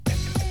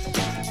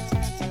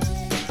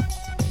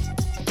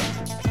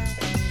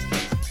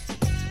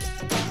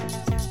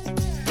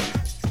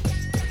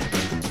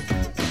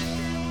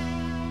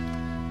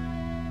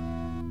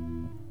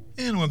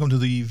welcome to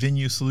the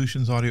Venue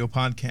Solutions audio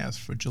podcast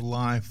for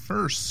July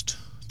 1st,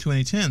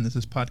 2010. This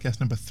is podcast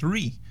number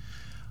 3.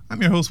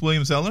 I'm your host,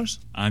 William Zellers.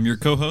 I'm your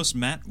co-host,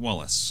 Matt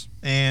Wallace.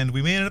 And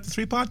we made it up to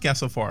 3 podcasts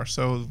so far,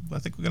 so I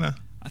think we're going to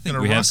I think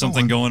we have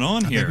something going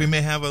on here. I think we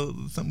may have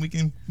something we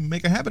can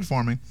make a habit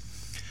forming.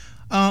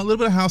 A little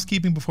bit of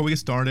housekeeping before we get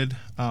started.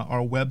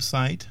 Our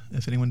website,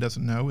 if anyone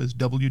doesn't know, is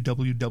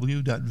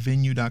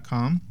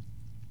www.venue.com.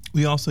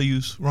 We're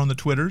on the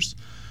Twitters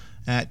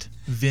at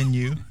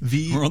Venue.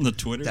 We're on the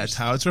Twitters? That's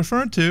how it's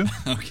referred to.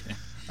 Okay.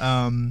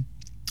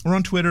 We're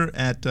on Twitter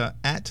at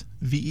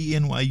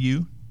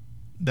VENYU.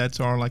 That's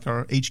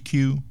our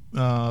HQ,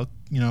 our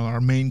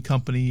main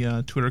company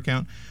Twitter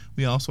account.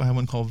 We also have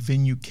one called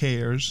Venue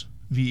Cares,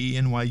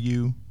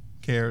 VENYU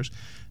Cares,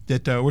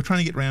 that we're trying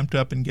to get ramped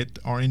up and get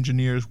our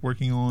engineers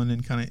working on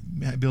and kind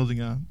of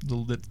building a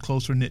little bit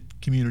closer knit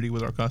community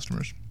with our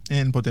customers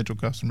and potential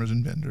customers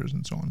and vendors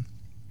and so on.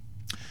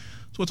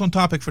 So what's on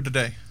topic for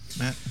today,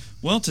 Matt?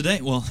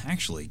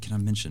 Actually, can I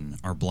mention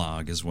our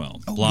blog as well?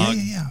 Oh, blog,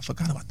 yeah. I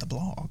forgot about the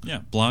blog. Yeah,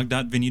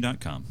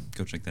 blog.venue.com.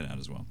 Go check that out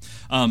as well.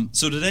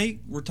 So today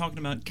we're talking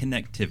about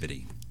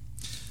connectivity.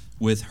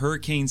 With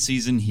hurricane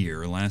season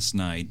here, last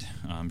night,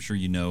 I'm sure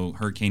you know,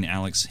 Hurricane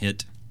Alex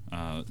hit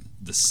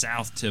the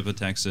south tip of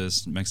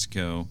Texas,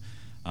 Mexico.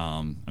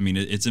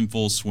 It's in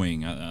full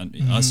swing.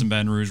 Us in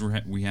Baton Rouge,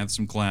 we have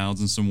some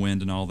clouds and some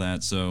wind and all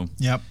that. So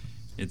yep.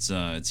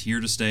 It's here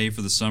to stay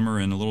for the summer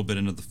and a little bit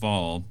into the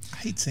fall. I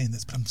hate saying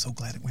this, but I'm so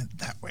glad it went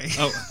that way.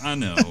 Oh, I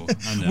know.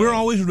 We're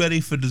always ready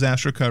for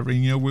disaster recovery.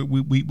 You know,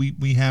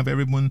 we have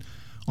everyone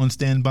on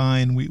standby,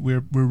 and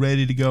we're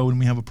ready to go when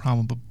we have a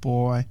problem. But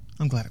boy,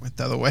 I'm glad it went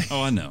the other way.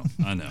 Oh, I know.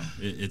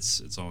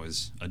 It's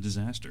always a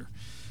disaster.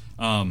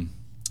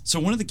 So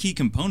one of the key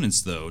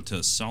components, though, to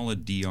a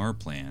solid DR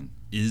plan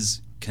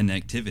is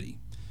connectivity.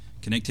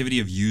 Connectivity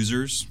of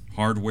users,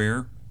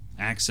 hardware,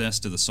 access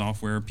to the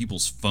software,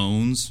 people's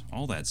phones,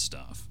 all that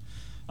stuff.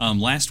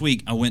 Last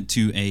week, I went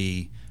to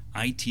a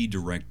IT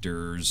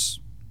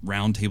director's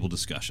roundtable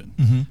discussion.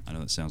 Mm-hmm. I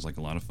know that sounds like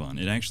a lot of fun.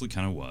 It actually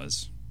kind of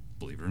was,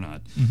 believe it or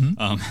not.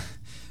 Mm-hmm.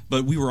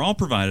 But we were all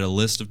provided a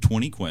list of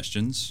 20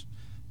 questions.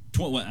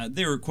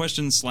 There were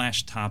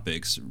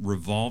questions/topics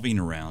revolving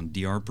around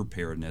DR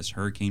preparedness,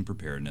 hurricane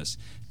preparedness,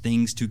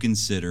 things to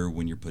consider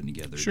when you're putting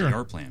together a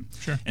DR plan.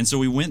 Sure. And so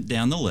we went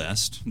down the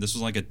list. This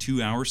was like a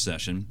 2-hour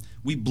session.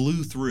 We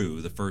blew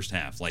through the first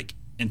half, like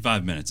in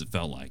 5 minutes, it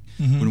felt like.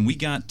 Mm-hmm. When we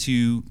got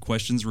to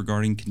questions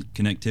regarding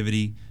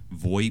connectivity,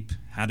 VoIP,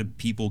 how do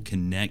people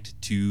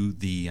connect to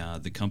the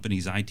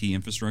company's IT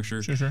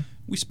infrastructure? Sure.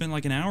 We spent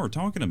like an hour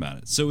talking about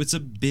it. So it's a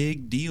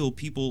big deal.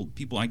 People,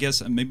 I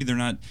guess maybe they're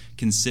not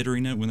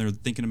considering it when they're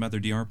thinking about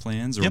their DR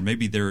plans, or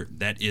maybe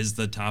that is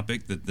the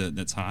topic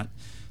that's hot.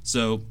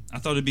 So I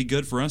thought it'd be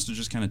good for us to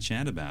just kind of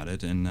chat about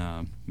it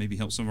and maybe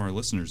help some of our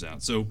listeners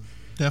out. So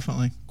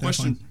definitely.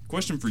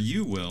 Question for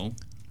you, Will.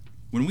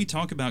 When we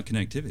talk about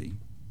connectivity,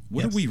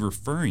 what are we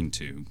referring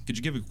to? Could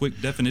you give a quick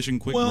definition,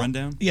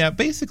 rundown? Yeah,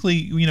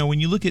 basically, when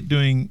you look at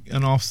doing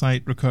an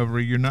off-site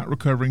recovery, you're not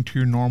recovering to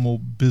your normal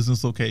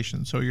business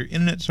location. So your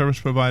internet service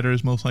provider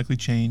is most likely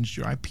changed,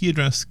 your IP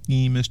address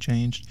scheme is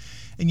changed,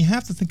 and you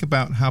have to think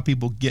about how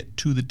people get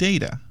to the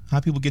data,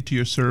 how people get to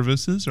your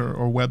services or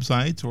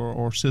websites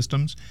or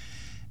systems.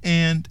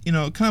 And,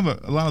 kind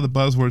of a lot of the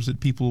buzzwords that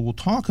people will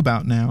talk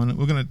about now, and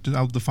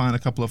I'll define a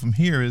couple of them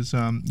here, is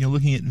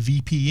looking at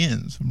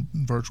VPNs,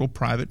 virtual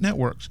private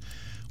networks,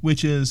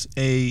 which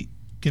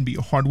can be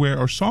a hardware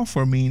or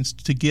software means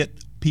to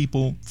get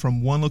people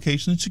from one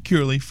location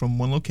securely from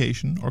one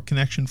location or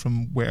connection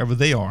from wherever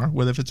they are,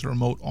 whether if it's a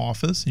remote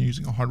office and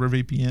using a hardware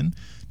VPN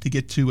to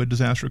get to a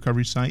disaster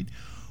recovery site,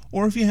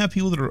 or if you have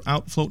people that are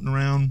out floating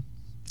around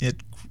at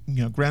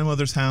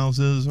grandmother's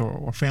houses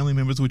or family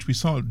members, which we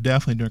saw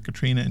definitely during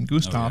Katrina and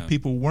Gustav.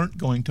 People weren't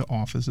going to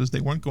offices.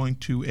 They weren't going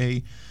to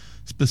a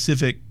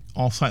specific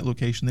off-site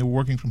location. They were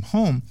working from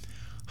home.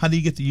 How do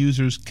you get the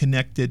users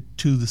connected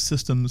to the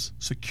systems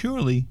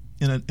securely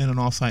in an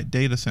off-site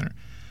data center?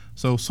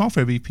 So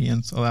software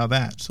VPNs allow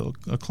that. So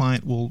a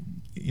client will,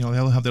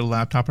 they'll have their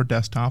laptop or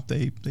desktop.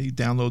 They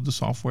download the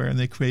software and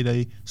they create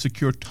a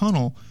secure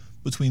tunnel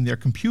between their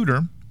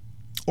computer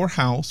or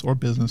house or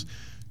business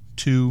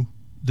to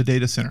the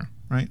data center,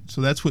 right? So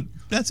that's in a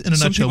nutshell.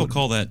 Some people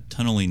call that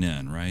tunneling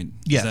in, right?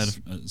 Yes. Is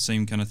that the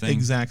same kind of thing?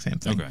 Exact same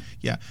thing. Okay.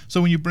 Yeah. So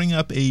when you bring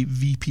up a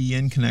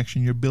VPN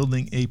connection, you're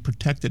building a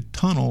protected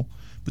tunnel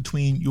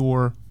between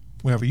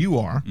wherever you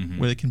are,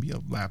 where it can be a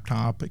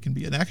laptop, it can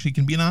be an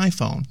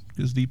iPhone,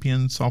 because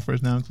VPN software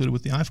is now included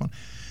with the iPhone,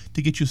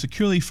 to get you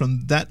securely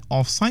from that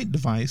off-site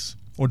device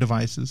or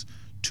devices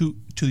to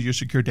your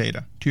secure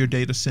data, to your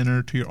data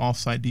center, to your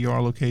off-site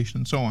DR location,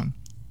 and so on.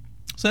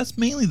 So that's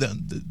mainly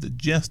the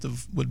gist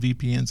of what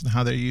VPNs and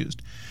how they're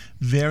used.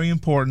 Very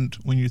important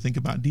when you think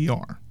about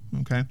DR.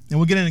 Okay, and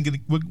we'll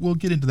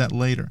get into that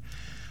later.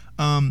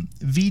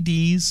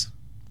 VDs,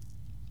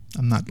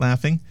 I'm not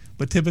laughing,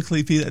 but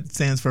typically that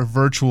stands for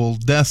virtual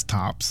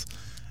desktops,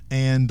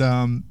 and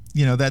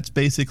that's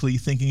basically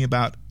thinking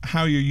about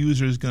how your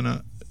user is going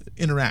to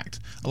interact.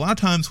 A lot of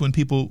times when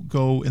people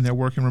go and they're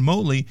working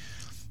remotely,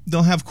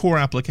 they'll have core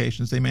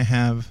applications. They may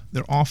have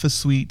their Office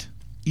suite,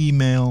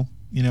 email,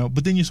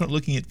 but then you start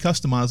looking at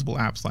customizable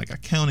apps like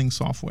accounting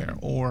software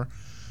or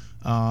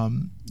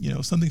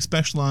something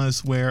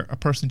specialized where a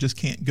person just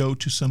can't go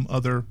to some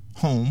other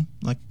home,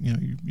 like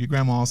your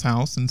grandma's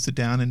house, and sit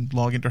down and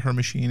log into her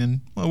machine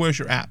and, well, where's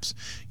your apps?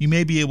 You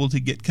may be able to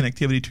get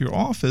connectivity to your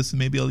Office and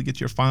may be able to get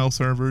your file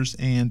servers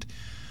and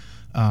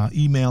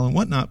email and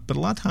whatnot, but a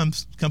lot of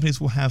times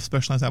companies will have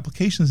specialized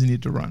applications they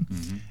need to run.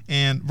 Mm-hmm.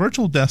 And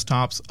virtual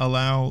desktops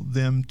allow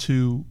them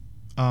to,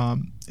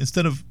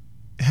 instead of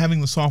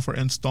having the software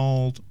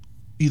installed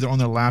either on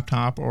their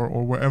laptop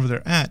or wherever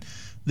they're at,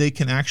 they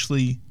can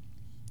actually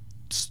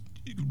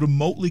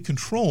remotely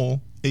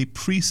control a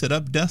pre-set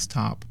up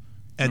desktop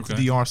at the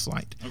DR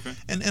site. Okay.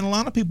 And a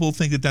lot of people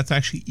think that that's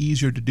actually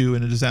easier to do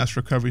in a disaster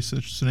recovery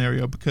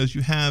scenario because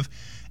you have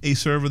a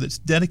server that's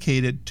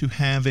dedicated to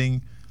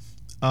having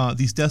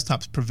these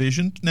desktops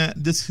provisioned. Now,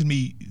 this can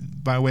be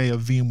by way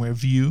of VMware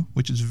View,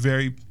 which is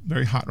very,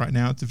 very hot right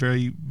now. It's a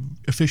very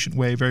efficient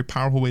way, very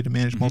powerful way to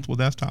manage multiple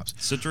desktops.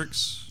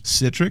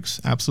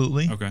 Citrix,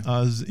 absolutely. Okay.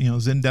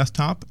 Zen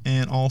Desktop,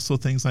 and also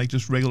things like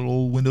just regular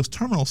old Windows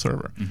Terminal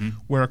Server,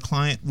 where a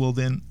client will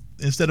then,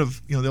 instead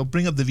of, they'll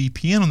bring up the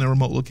VPN on their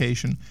remote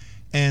location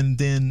and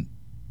then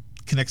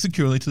connect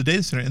securely to the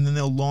data center, and then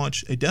they'll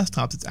launch a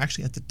desktop that's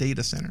actually at the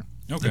data center.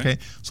 Okay.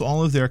 So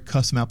all of their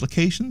custom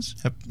applications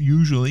have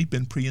usually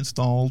been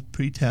pre-installed,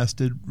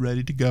 pre-tested,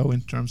 ready to go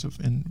in terms of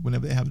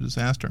whenever they have a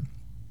disaster.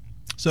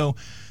 So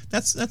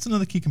that's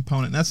another key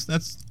component. That's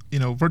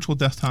virtual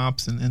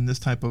desktops and this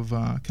type of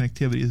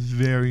connectivity is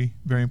very,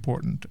 very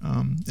important.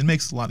 It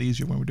makes it a lot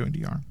easier when we're doing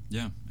DR.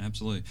 Yeah,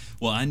 absolutely.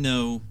 Well, I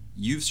know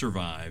you've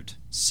survived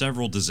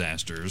several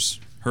disasters,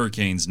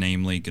 hurricanes,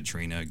 namely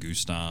Katrina,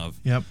 Gustav,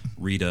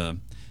 Rita.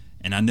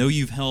 And I know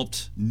you've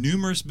helped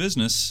numerous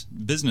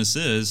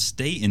businesses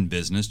stay in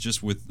business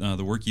just with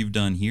the work you've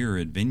done here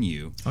at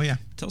Venue. Oh, yeah.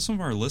 Tell some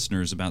of our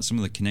listeners about some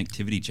of the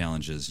connectivity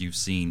challenges you've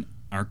seen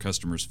our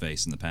customers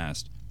face in the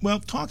past. Well,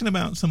 talking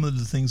about some of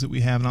the things that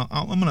we have, and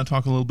I'm going to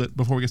talk a little bit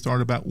before we get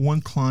started about one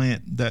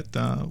client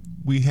that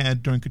we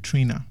had during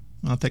Katrina.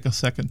 I'll take a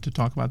second to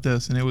talk about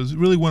this, and it was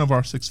really one of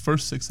our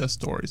first success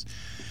stories.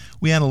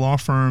 We had a law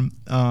firm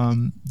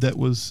that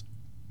was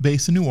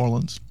based in New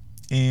Orleans.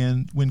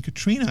 And when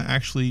Katrina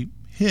actually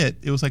hit,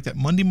 it was like that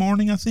Monday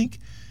morning, I think,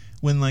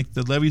 when like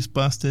the levees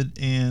busted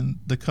and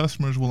the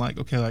customers were like,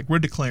 okay, like we're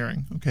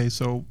declaring, okay,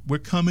 so we're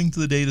coming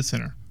to the data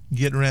center,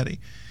 get ready.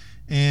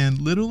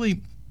 And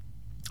literally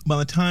by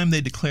the time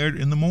they declared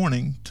in the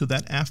morning to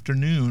that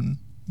afternoon,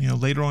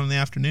 later on in the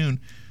afternoon,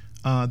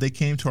 they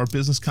came to our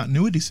business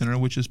continuity center,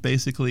 which is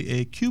basically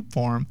a cube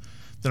farm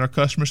that our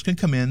customers can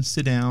come in,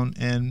 sit down,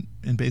 and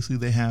basically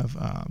they have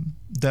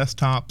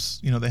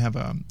desktops, they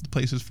have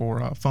places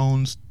for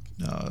phones,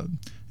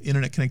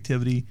 internet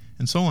connectivity,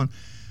 and so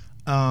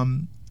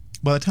on.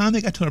 By the time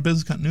they got to our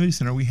business continuity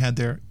center, we had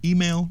their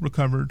email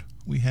recovered,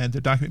 we had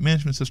their document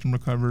management system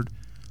recovered,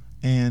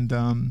 and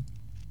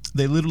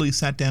they literally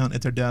sat down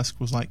at their desk,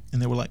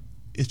 and they were like,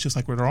 it's just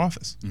like we're at our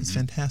office. It's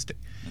fantastic.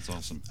 That's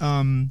awesome.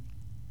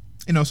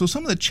 So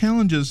some of the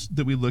challenges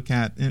that we look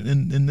at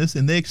in this,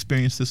 and they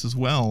experienced this as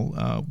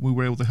well, we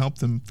were able to help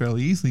them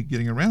fairly easily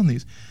getting around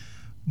these.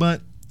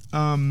 But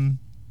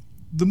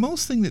the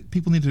most thing that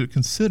people need to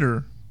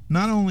consider,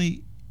 not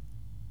only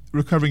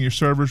recovering your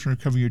servers and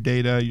recovering your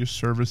data, your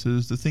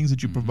services, the things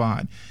that you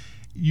provide,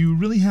 you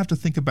really have to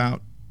think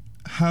about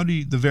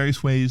the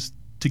various ways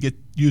to get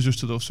users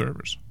to those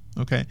servers.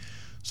 Okay,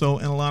 so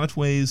in a lot of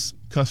ways,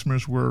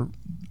 customers were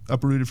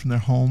uprooted from their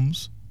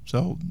homes.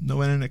 So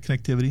no internet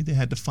connectivity. They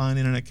had to find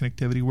internet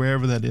connectivity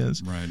wherever that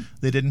is. Right.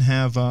 They didn't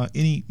have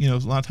any, a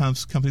lot of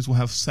times companies will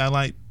have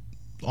satellite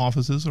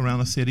offices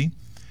around a city.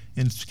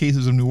 In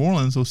cases of New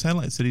Orleans, those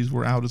satellite cities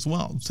were out as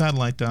well.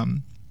 Satellite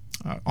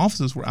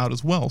offices were out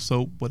as well.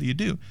 So what do you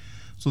do?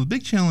 So the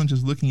big challenge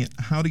is looking at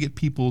how to get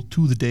people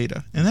to the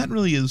data. And that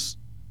really is,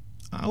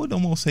 I would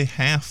almost say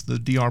half the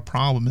DR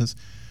problem is,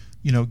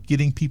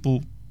 getting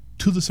people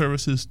to the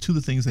services, to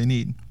the things they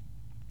need.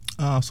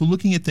 So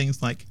looking at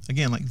things like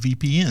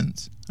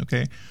VPNs,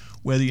 okay,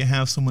 whether you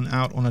have someone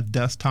out on a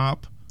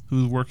desktop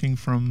who's working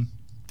from,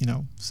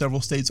 several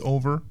states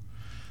over,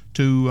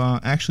 to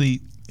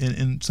actually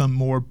in some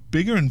more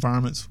bigger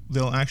environments,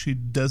 they'll actually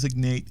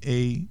designate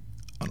an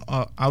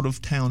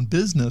out-of-town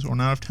business or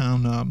an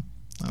out-of-town, not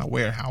a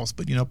warehouse,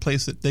 but,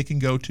 place that they can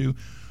go to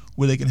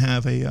where they can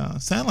have a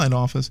satellite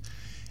office,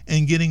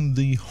 and getting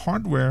the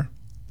hardware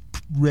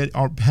ready,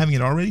 or having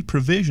it already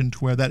provisioned to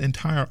where that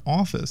entire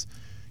office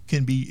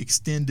can be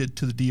extended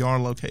to the DR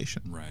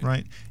location,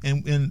 right?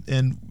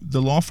 And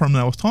the law firm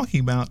that I was talking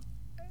about,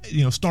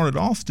 started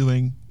off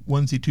doing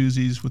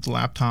onesie-twosies with the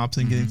laptops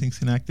and getting things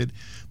connected.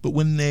 But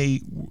when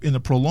they, in a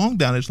prolonged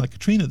outage like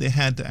Katrina, they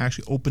had to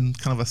actually open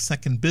kind of a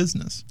second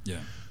business. Yeah.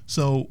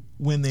 So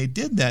when they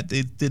did that,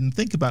 they didn't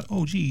think about,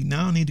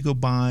 now I need to go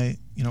buy,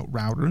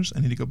 routers. I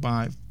need to go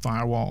buy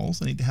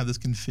firewalls. I need to have this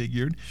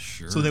configured.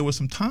 Sure. So there was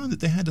some time that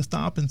they had to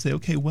stop and say,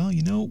 okay, well,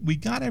 we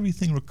got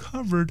everything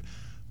recovered,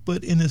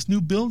 but in this new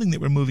building that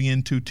we're moving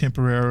into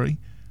temporarily,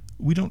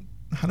 we don't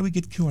how do we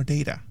get to our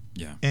data?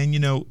 Yeah. And,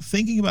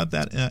 thinking about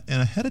that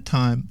and ahead of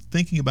time,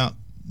 thinking about,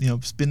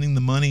 spending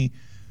the money,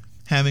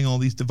 having all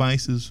these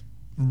devices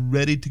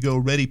ready to go,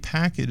 ready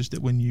packaged,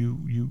 that when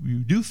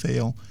you do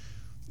fail,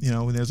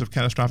 when there's a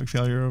catastrophic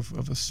failure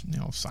of a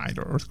site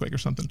or earthquake or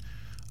something,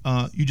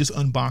 you just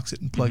unbox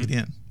it and plug it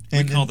in.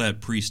 And we call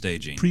that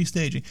pre-staging.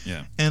 Pre-staging.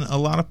 Yeah. And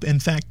in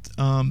fact,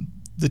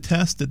 the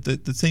test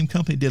that the same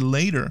company did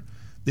later,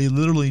 they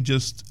literally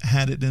just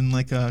had it in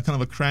like a kind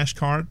of a crash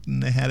cart,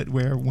 and they had it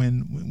where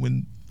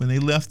when they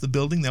left the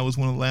building, that was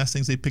one of the last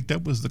things they picked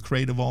up was the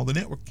crate of all the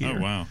network gear.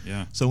 Oh, wow,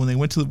 yeah. So when they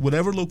went to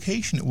whatever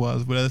location it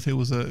was, whether if it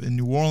was in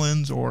New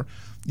Orleans or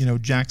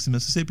Jackson,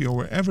 Mississippi, or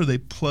wherever they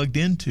plugged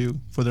into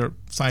for their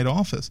site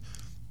office,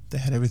 they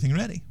had everything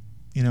ready.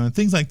 And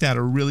things like that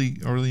are really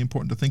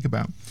important to think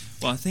about.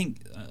 Well, I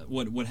think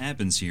what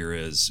happens here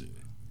is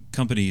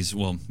companies,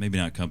 well, maybe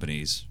not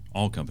companies,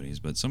 all companies,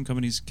 but some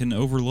companies can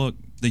overlook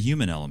the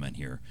human element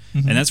here.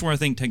 Mm-hmm. And that's where I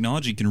think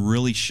technology can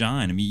really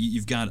shine. I mean,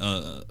 you've got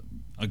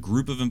a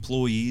group of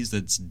employees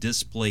that's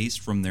displaced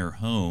from their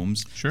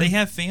homes. Sure. They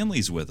have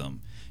families with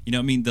them.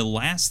 The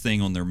last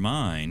thing on their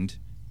mind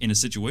in a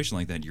situation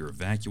like that, you're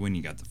evacuating,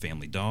 you got the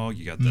family dog,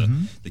 you got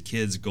the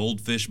kids'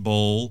 goldfish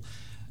bowl.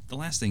 The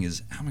last thing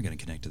is, how am I going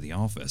to connect to the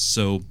office?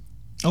 So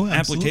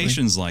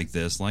applications like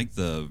this, like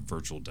the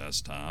virtual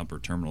desktop or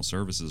terminal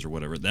services or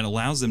whatever, that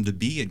allows them to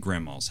be at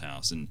grandma's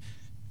house and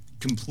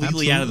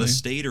completely out of the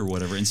state or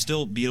whatever, and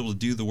still be able to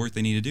do the work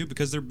they need to do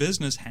because their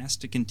business has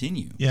to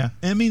continue. Yeah.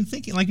 And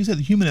thinking, like you said,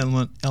 the human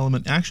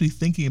element, actually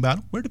thinking about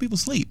where do people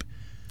sleep?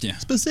 Yeah.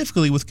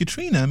 Specifically with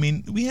Katrina,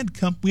 we had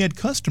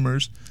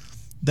customers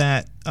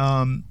that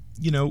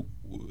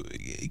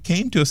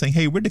came to us saying,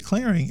 "Hey, we're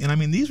declaring,"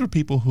 and these were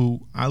people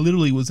who I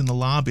literally was in the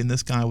lobby, and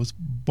this guy was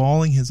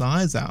bawling his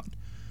eyes out,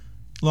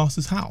 lost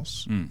his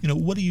house.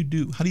 What do you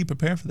do? How do you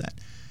prepare for that?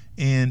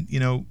 And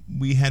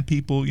we had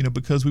people,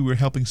 because we were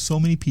helping so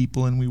many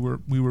people, and we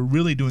were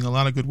really doing a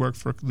lot of good work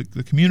for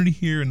the community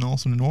here and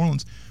also in New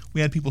Orleans. We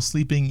had people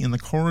sleeping in the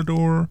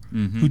corridor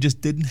who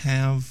just didn't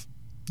have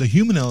the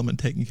human element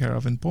taken care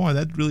of, and boy,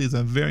 that really is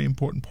a very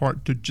important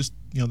part to just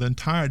the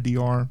entire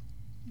DR.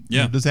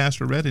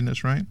 Disaster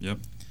readiness, right? Yep.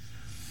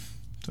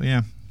 So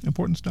yeah,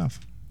 important stuff.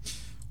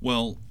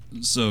 Well,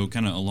 so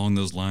kind of along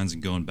those lines,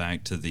 and going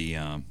back to the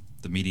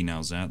meeting I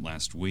was at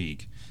last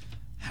week,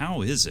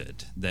 how is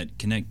it that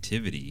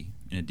connectivity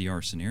in a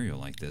DR scenario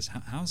like this,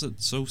 how is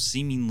it so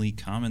seemingly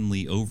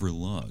commonly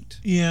overlooked?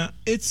 Yeah,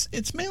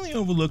 it's mainly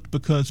overlooked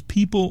because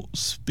people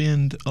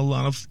spend a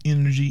lot of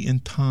energy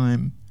and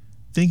time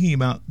thinking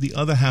about the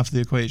other half of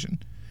the equation,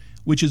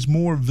 which is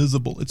more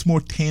visible, it's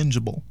more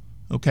tangible.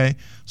 Okay,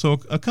 so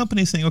a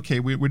company is saying,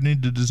 okay, we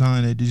need to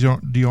design a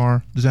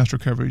DR disaster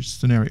recovery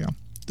scenario.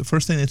 The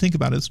first thing they think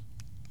about is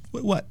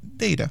what?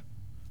 Data,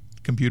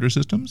 computer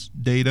systems,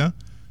 data,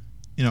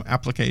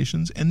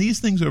 applications, and these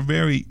things are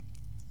very,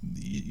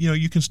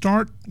 you can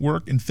start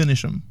work and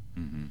finish them.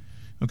 Mm-hmm.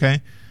 Okay,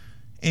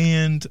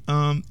 and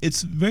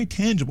it's very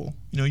tangible.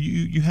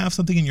 You have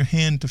something in your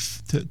hand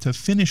to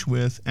finish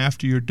with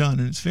after you're done,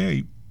 and it's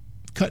very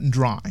cut and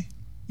dry.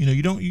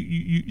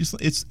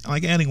 It's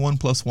like adding 1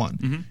 + 1.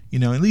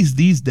 Mm-hmm. At least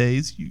these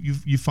days,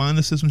 you find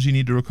the systems you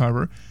need to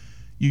recover.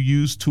 You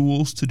use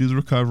tools to do the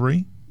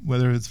recovery,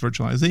 whether it's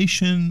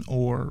virtualization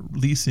or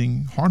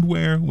leasing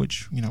hardware,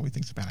 which we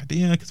think is a bad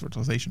idea because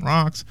virtualization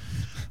rocks.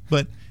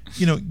 But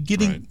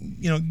getting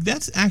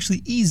that's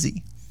actually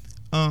easy,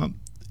 and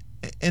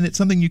it's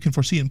something you can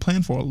foresee and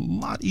plan for a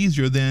lot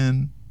easier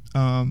than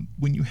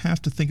when you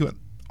have to think about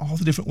all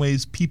the different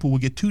ways people will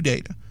get to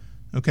data.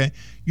 Okay,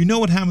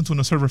 what happens when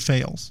a server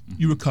fails.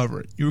 You recover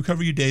it. You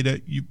recover your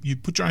data. You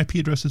put your IP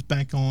addresses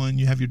back on.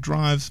 You have your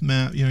drives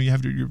map. You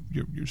have your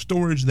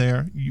storage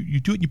there. You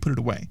do it and you put it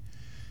away.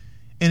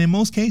 And in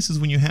most cases,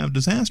 when you have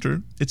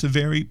disaster, it's a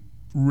very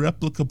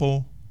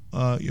replicable.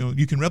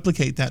 You can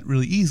replicate that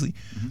really easily.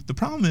 Mm-hmm. The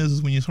problem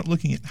is when you start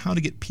looking at how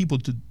to get people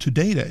to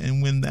data,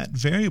 and when that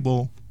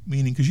variable,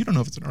 meaning because you don't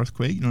know if it's an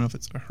earthquake, you don't know if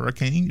it's a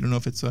hurricane, you don't know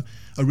if it's a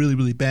really,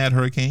 really bad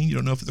hurricane, you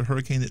don't know if it's a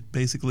hurricane that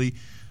basically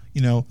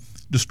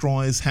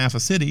destroys half a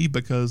city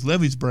because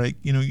levees break.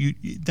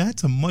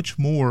 That's a much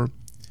more,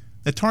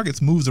 that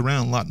targets moves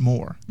around a lot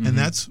more, and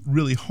that's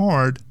really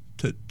hard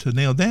to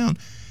nail down.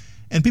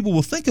 And people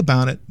will think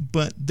about it,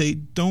 but they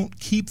don't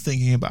keep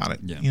thinking about it.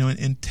 Yeah.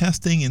 And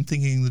testing and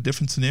thinking the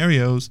different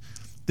scenarios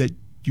that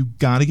you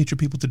got to get your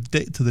people to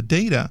the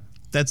data.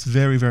 That's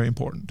very, very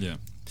important. Yeah.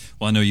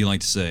 Well, I know you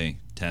like to say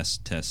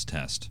test, test,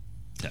 test,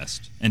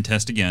 test, and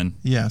test again.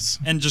 Yes.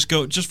 And just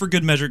for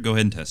good measure, go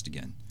ahead and test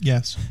again.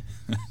 Yes.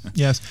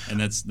 Yes. And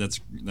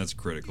that's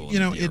critical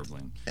in the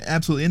airplane.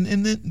 Absolutely.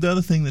 And then the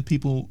other thing that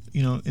people,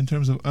 in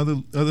terms of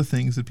other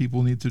things that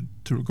people need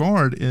to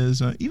regard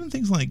is even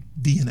things like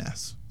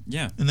DNS.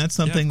 Yeah. And that's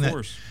something we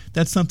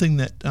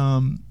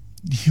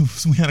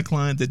had a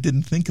client that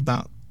didn't think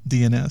about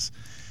DNS.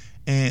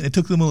 And it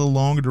took them a little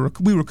longer to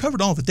we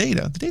recovered all the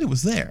data. The data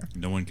was there.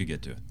 No one could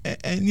get to it.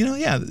 And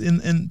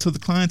and so the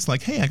client's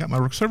like, hey, I got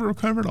my server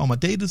recovered. All my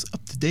data's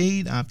up to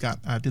date. I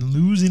didn't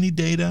lose any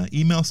data.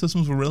 Email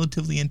systems were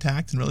relatively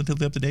intact and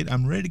relatively up to date.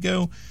 I'm ready to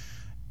go.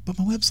 But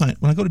my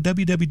website, when I go to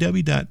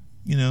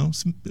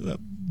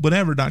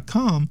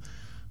www.whatever.com,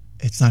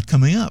 it's not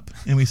coming up.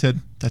 And we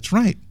said, that's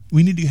right.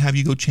 We need to have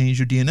you go change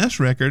your DNS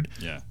record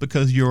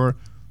because your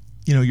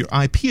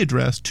IP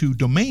address to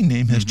domain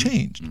name has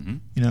changed. And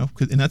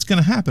that's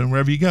going to happen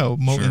wherever you go.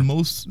 In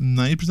most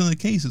 90% of the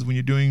cases, when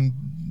you're doing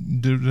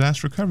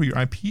disaster recovery, your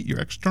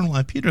external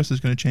IP address is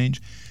going to change.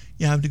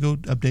 You have to go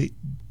update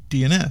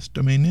DNS,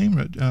 domain name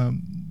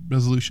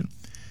resolution.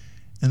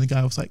 And the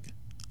guy was like,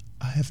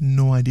 I have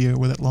no idea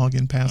where that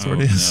login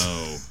password is.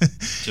 No.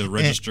 To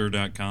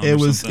register.com.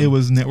 It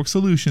was Network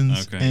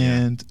Solutions,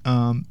 and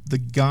the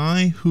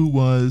guy who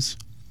was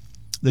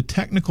the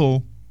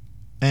technical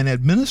and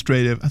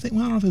administrative, I don't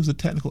know if it was a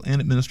technical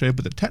and administrative,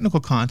 but the technical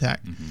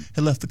contact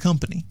had left the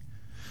company.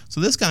 So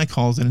this guy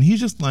calls in, and he's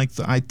just like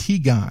the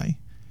IT guy,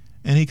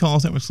 and he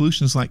calls Network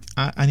Solutions like,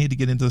 I need to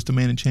get into this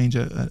domain and change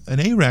an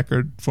A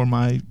record for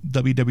my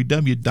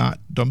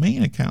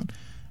www.domain account.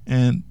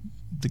 And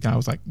the guy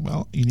was like,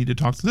 well, you need to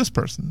talk to this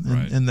person.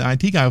 And the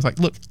IT guy was like,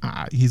 look,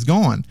 he's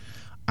gone.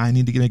 I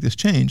need to make this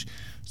change.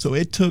 So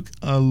it took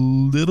a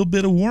little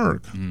bit of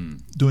work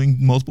doing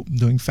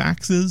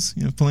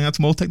faxes, pulling out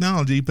some old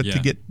technology, but to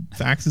get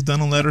faxes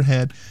done on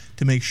letterhead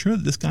to make sure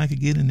that this guy could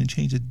get in and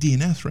change a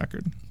DNS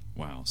record.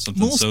 Wow,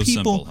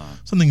 simple, huh?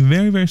 Something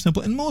very, very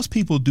simple. And most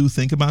people do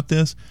think about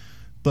this,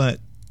 but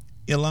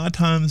a lot of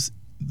times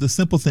the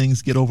simple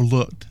things get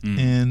overlooked.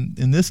 And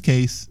in this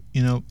case,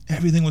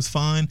 everything was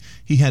fine.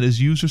 He had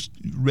his users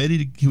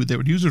ready to.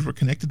 Their users were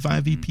connected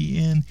via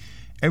VPN.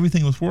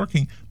 Everything was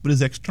working, but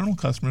his external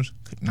customers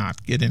could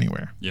not get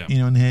anywhere.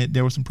 And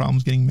there were some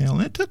problems getting mail,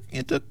 and it took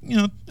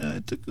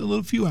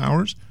a few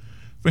hours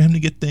for him to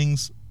get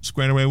things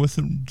squared away with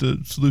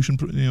the solution,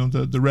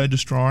 the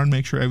registrar, and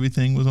make sure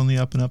everything was on the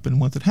up and up. And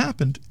once it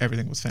happened,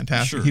 everything was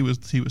fantastic. Sure. He was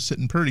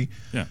sitting pretty.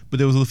 But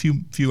there was a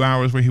few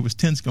hours where he was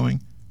tense,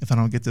 going, if I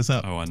don't get this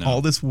up,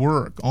 all this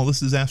work, all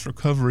this disaster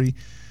recovery,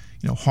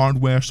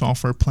 hardware,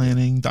 software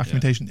planning,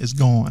 documentation is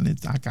gone.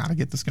 I got to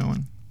get this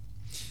going.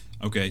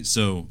 Okay,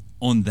 so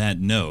on that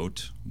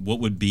note, what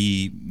would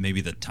be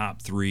maybe the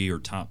top 3 or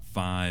top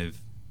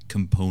 5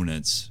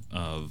 components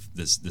of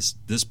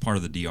this part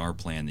of the DR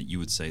plan that you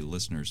would say,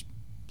 listeners,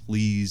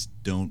 please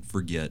don't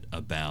forget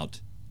about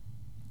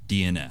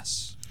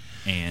DNS?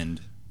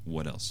 And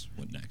what else?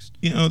 What next?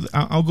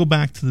 I'll go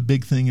back to the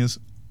big thing is,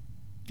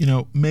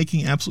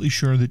 making absolutely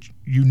sure that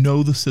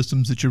the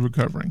systems that you're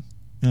recovering.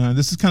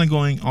 This is kind of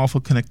going off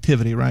of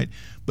connectivity, right?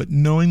 But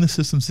knowing the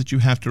systems that you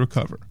have to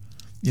recover.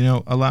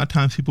 A lot of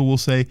times people will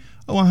say,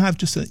 oh, I have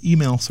just an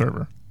email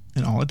server,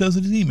 and all it does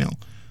is email.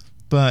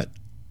 But,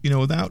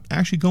 without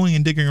actually going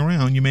and digging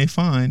around, you may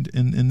find,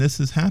 and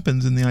this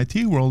happens in the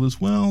IT world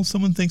as well,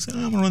 someone thinks, I'm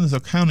going to run this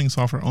accounting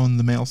software on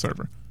the mail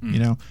server.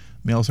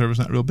 Mail server is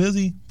not real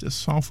busy, this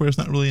software is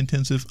not really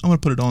intensive, I'm going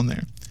to put it on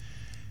there.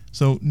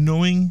 So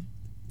knowing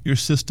your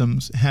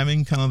systems,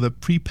 having kind of the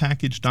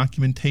prepackaged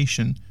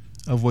documentation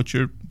of what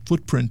your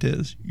footprint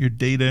is, your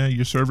data,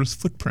 your service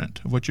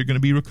footprint of what you're going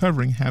to be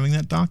recovering, having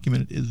that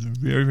documented is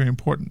very, very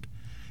important.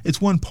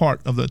 It's one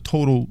part of the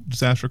total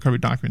disaster recovery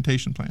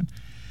documentation plan.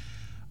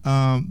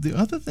 The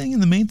other thing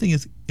and the main thing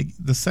is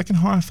the second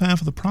half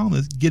of the problem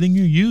is getting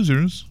your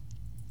users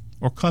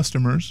or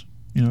customers,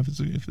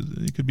 if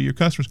it could be your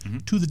customers,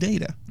 to the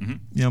data.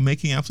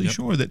 Making absolutely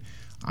sure that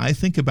I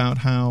think about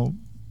how,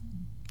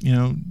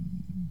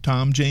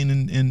 Tom,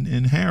 Jane,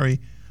 and Harry,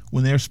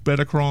 when they're spread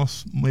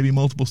across maybe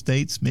multiple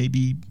states,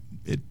 maybe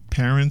at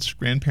parents,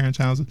 grandparents'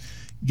 houses,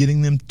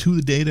 getting them to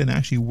the data and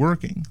actually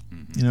working,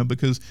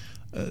 because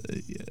a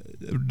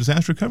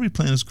disaster recovery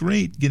plan is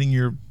great, getting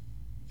your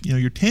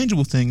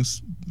tangible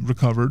things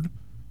recovered,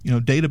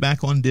 data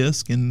back on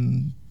disk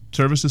and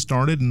services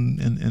started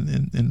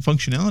and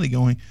functionality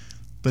going.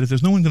 But if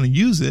there's no one going to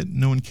use it,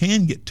 no one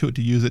can get to it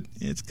to use it,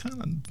 it's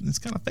kind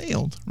of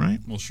failed, right?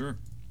 Well, sure.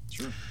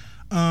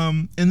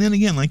 And then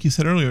again, like you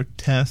said earlier,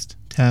 test,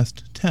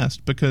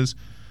 because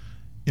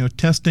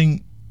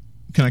testing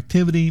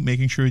connectivity,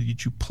 making sure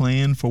that you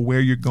plan for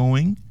where you're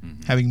going,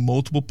 having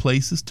multiple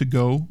places to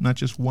go, not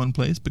just one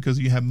place, because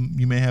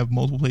you may have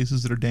multiple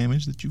places that are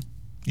damaged that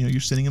you're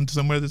sending them to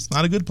somewhere that's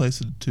not a good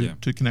place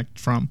to connect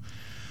from,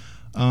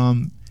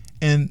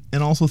 and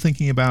also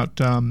thinking about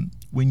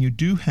when you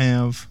do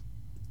have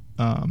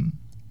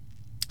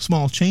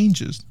small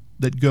changes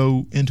that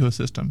go into a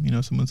system.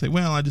 Someone say,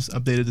 well, I just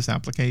updated this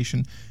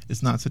application.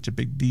 It's not such a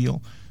big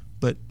deal.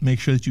 But make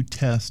sure that you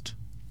test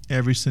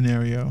every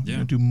scenario.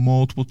 Do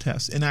multiple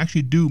tests and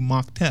actually do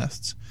mock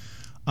tests.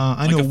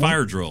 Like a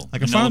fire drill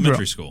in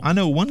elementary school. I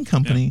know one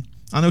company.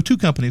 I know two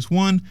companies.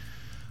 One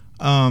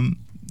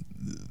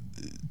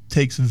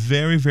takes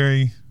very,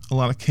 very a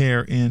lot of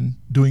care in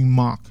doing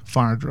mock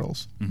fire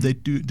drills. They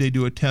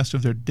do a test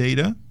of their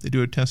data. They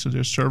do a test of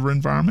their server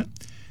environment.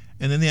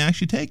 And then they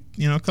actually take,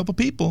 a couple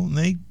people and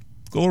they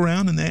go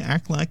around and they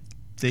act like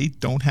they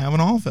don't have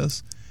an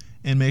office,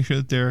 and make sure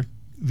that their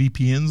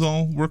VPNs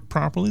all work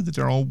properly, that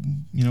they're all,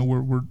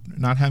 we're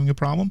not having a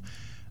problem.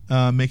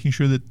 Making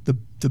sure that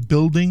the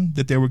building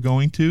that they were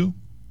going to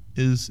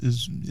is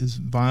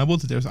viable,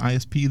 that there's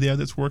ISP there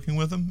that's working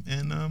with them,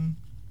 and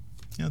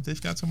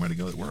they've got somewhere to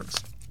go that works.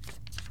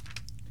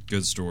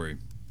 Good story.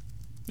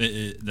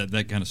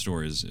 That kind of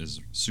story is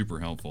super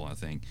helpful, I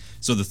think.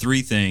 So the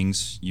three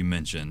things you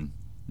mentioned: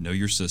 know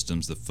your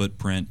systems, the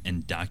footprint,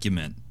 and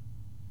document.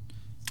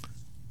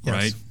 Yes,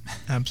 right?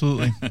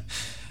 Absolutely.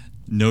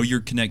 Know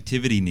your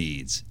connectivity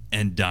needs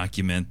and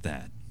document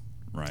that.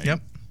 Right.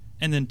 Yep.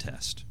 And then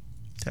test.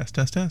 Test.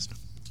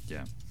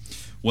 Yeah.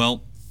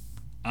 Well,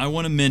 I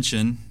want to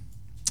mention,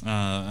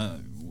 I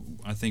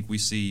think we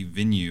see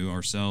Venue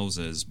ourselves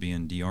as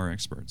being DR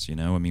experts.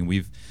 I mean,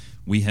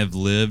 we have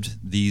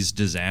lived these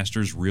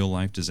disasters, real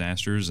life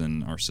disasters,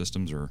 and our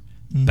systems are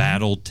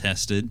battle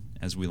tested,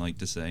 as we like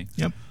to say.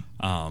 Yep.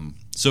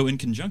 So in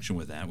conjunction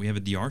with that, we have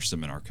a DR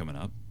seminar coming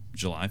up,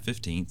 July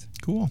 15th.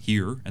 Cool.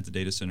 Here at the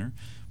data center.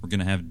 We're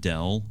going to have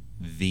Dell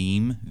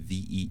Veeam,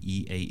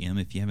 Veeam.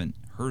 If you haven't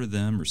heard of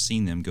them or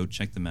seen them, go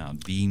check them out.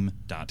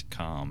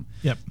 Veeam.com.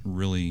 Yep.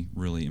 Really,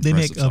 really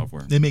impressive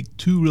software. They make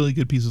two really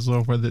good pieces of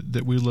software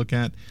that we look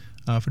at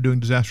for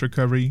doing disaster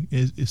recovery,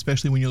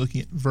 especially when you're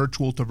looking at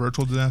virtual to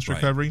virtual disaster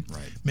recovery.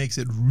 Right. Makes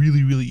it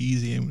really, really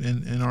easy.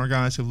 And our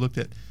guys have looked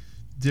at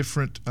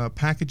different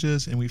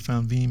packages, and we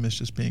found Veeam as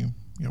just being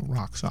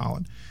rock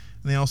solid.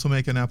 And they also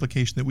make an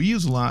application that we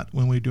use a lot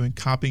when we're doing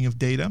copying of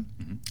data.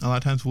 A lot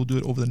of times we'll do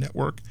it over the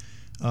network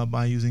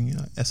by using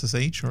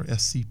SSH or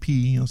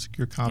SCP,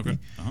 secure copy. Okay.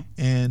 Uh-huh.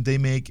 And they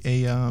make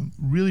a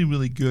really,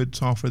 really good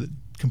software that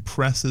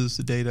compresses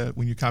the data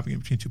when you're copying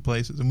it between two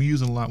places. And we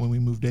use it a lot when we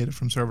move data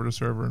from server to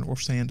server or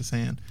SAN to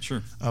SAN.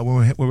 Sure.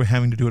 Where we're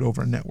having to do it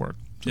over a network.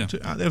 Yeah.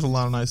 There's a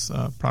lot of nice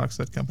products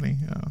that the company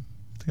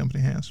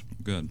has.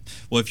 Good.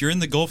 Well, if you're in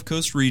the Gulf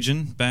Coast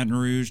region, Baton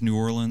Rouge, New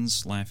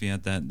Orleans,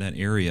 Lafayette, that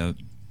area,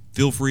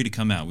 feel free to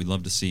come out. We'd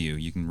love to see you.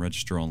 You can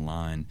register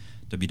online,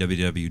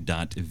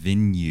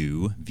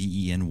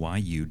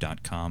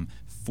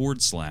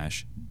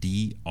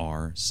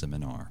 www.venue.com/DR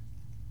seminar.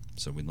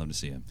 So we'd love to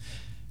see you.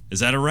 Is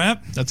that a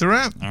wrap? That's a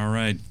wrap. All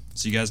right.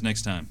 See you guys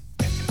next time.